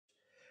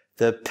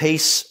the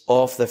peace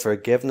of the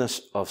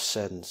forgiveness of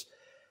sins.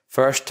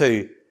 Verse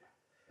 2,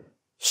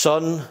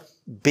 Son,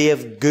 be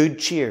of good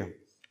cheer.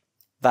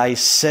 Thy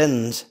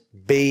sins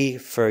be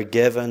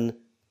forgiven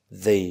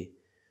thee.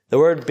 The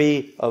word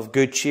be of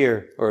good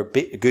cheer, or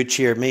good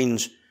cheer,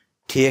 means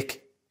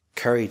take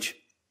courage.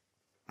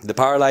 The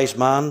paralyzed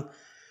man,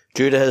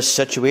 due to his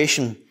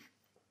situation,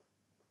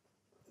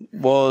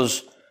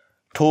 was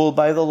told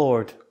by the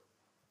Lord,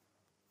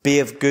 be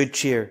of good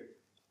cheer,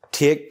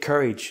 take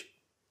courage.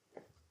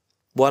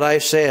 What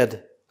I've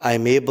said,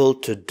 I'm able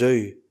to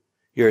do.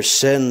 Your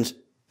sins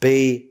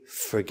be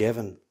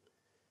forgiven.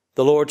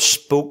 The Lord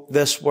spoke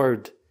this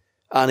word,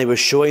 and he was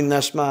showing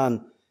this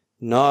man,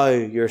 now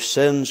your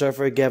sins are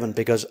forgiven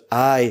because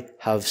I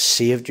have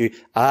saved you.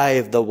 I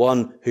am the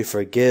one who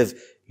forgive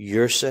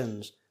your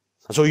sins.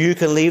 And so you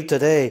can leave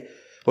today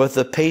with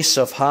the peace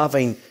of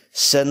having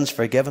sins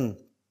forgiven.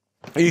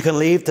 You can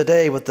leave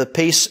today with the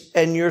peace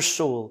in your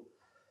soul.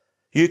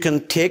 You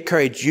can take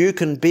courage. You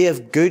can be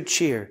of good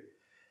cheer.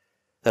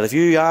 That if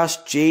you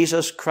ask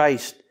Jesus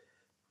Christ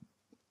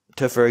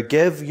to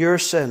forgive your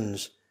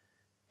sins,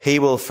 he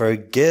will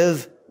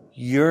forgive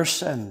your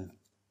sin.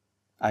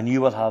 And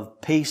you will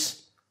have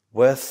peace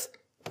with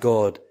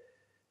God.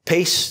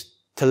 Peace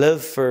to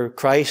live for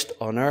Christ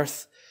on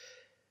earth.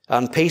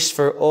 And peace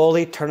for all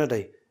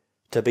eternity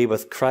to be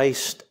with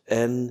Christ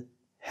in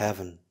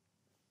heaven.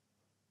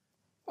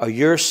 Are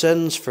your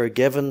sins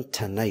forgiven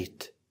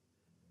tonight?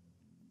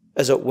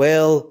 Is it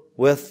well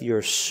with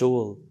your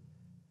soul?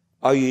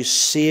 Are you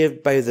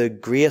saved by the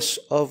grace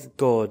of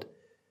God?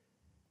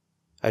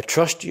 I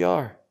trust you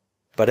are.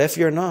 But if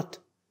you're not,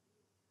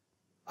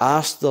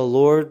 ask the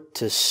Lord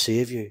to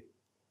save you.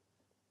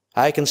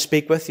 I can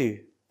speak with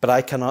you, but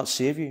I cannot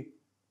save you.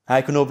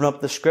 I can open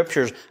up the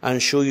Scriptures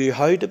and show you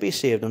how to be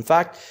saved. In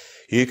fact,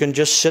 you can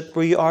just sit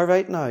where you are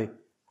right now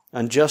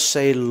and just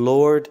say,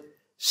 Lord,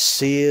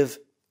 save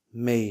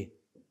me.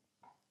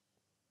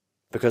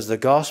 Because the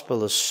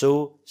gospel is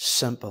so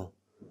simple.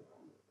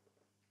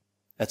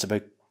 It's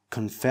about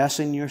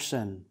confessing your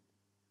sin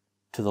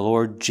to the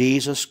Lord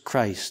Jesus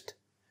Christ,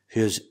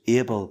 who is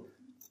able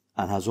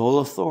and has all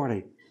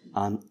authority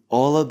and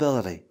all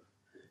ability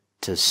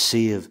to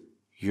save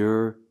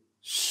your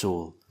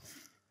soul.